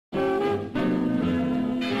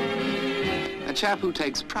A chap who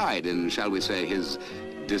takes pride in, shall we say, his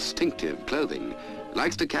distinctive clothing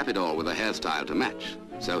likes to cap it all with a hairstyle to match.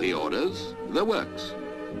 So he orders the works.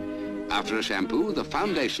 After a shampoo, the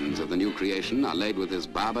foundations of the new creation are laid with this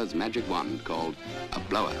barber's magic wand called a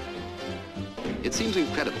blower. It seems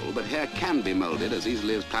incredible, but hair can be molded as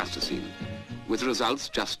easily as plasticine, with results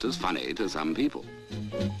just as funny to some people.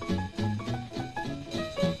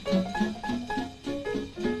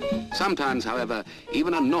 Sometimes, however,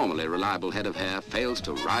 even a normally reliable head of hair fails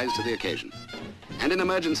to rise to the occasion. And in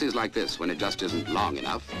emergencies like this, when it just isn't long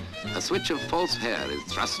enough, a switch of false hair is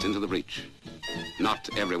thrust into the breach. Not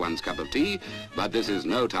everyone's cup of tea, but this is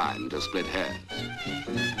no time to split hairs.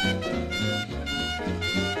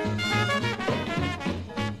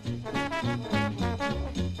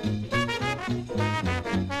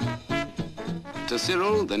 To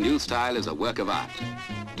Cyril, the new style is a work of art.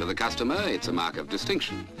 To the customer, it's a mark of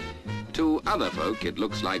distinction. To other folk, it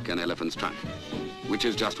looks like an elephant's trunk, which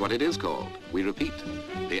is just what it is called. We repeat,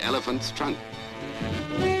 the elephant's trunk.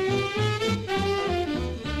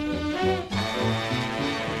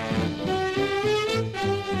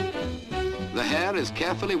 The hair is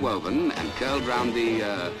carefully woven and curled round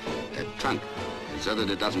the trunk so that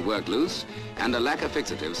it doesn't work loose, and a lacquer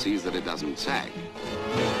fixative sees that it doesn't sag.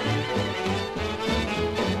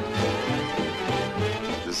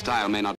 The style may not